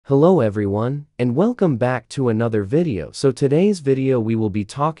Hello everyone, and welcome back to another video. So today's video we will be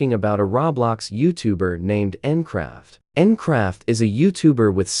talking about a Roblox YouTuber named ncraft. ncraft is a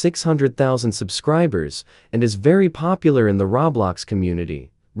YouTuber with 600,000 subscribers and is very popular in the Roblox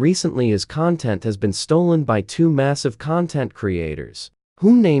community. Recently his content has been stolen by two massive content creators,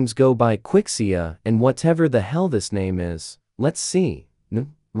 whose names go by qwixaa and whatever the hell this name is. Let's see. ncraft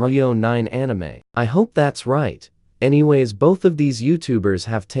 9anime. I hope that's right. Anyways, both of these YouTubers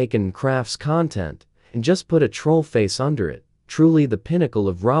have taken ncraft's content and just put a troll face under it. Truly the pinnacle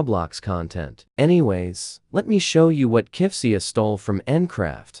of Roblox content. Anyways, let me show you what qwixaa stole from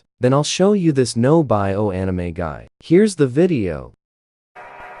ncraft. Then I'll show you this no bio anime guy. Here's the video.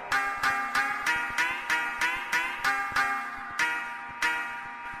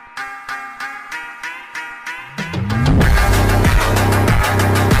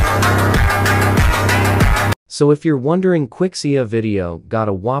 So if you're wondering, qwixaa video got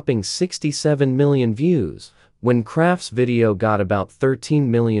a whopping 67 million views, when ncraft's video got about 13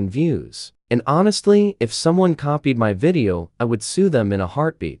 million views. And honestly, if someone copied my video, I would sue them in a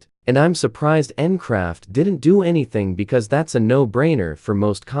heartbeat. And I'm surprised ncraft didn't do anything because that's a no-brainer for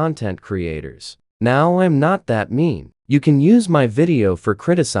most content creators. Now I'm not that mean. You can use my video for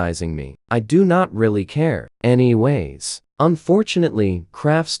criticizing me. I do not really care. Anyways. Unfortunately,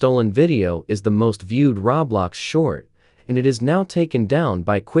 ncraft's stolen video is the most viewed Roblox short, and it is now taken down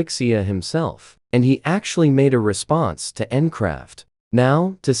by qwixaa himself. And he actually made a response to ncraft.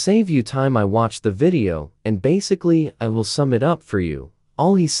 Now, to save you time, I watched the video, and basically, I will sum it up for you.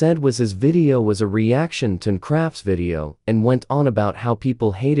 All he said was his video was a reaction to ncraft's video, and went on about how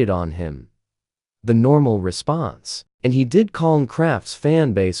people hated on him. The normal response. And he did call ncraft's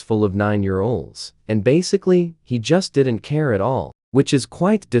fanbase full of 9-year-olds, and basically, he just didn't care at all, which is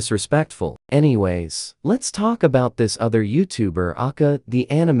quite disrespectful. Anyways, let's talk about this other YouTuber Aka, the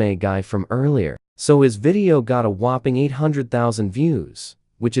anime guy from earlier. So his video got a whopping 800,000 views,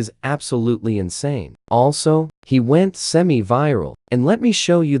 which is absolutely insane. Also, he went semi-viral, and let me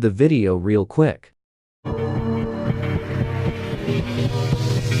show you the video real quick.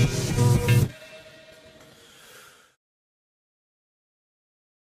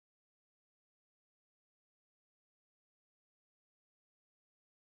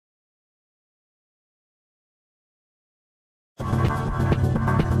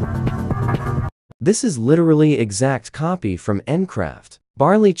 This is literally exact copy from ncraft.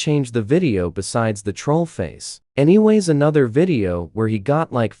 Barely changed the video besides the troll face. Anyways, another video where he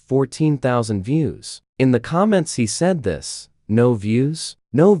got like 14,000 views. In the comments he said this, no views?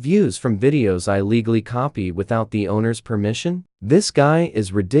 No views from videos I legally copy without the owner's permission? This guy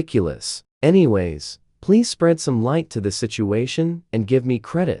is ridiculous. Anyways, please spread some light to the situation and give me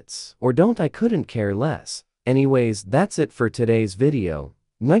credits. Or don't, I couldn't care less. Anyways, that's it for today's video.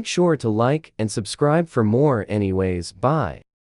 Make sure to like and subscribe for more. Anyways, bye.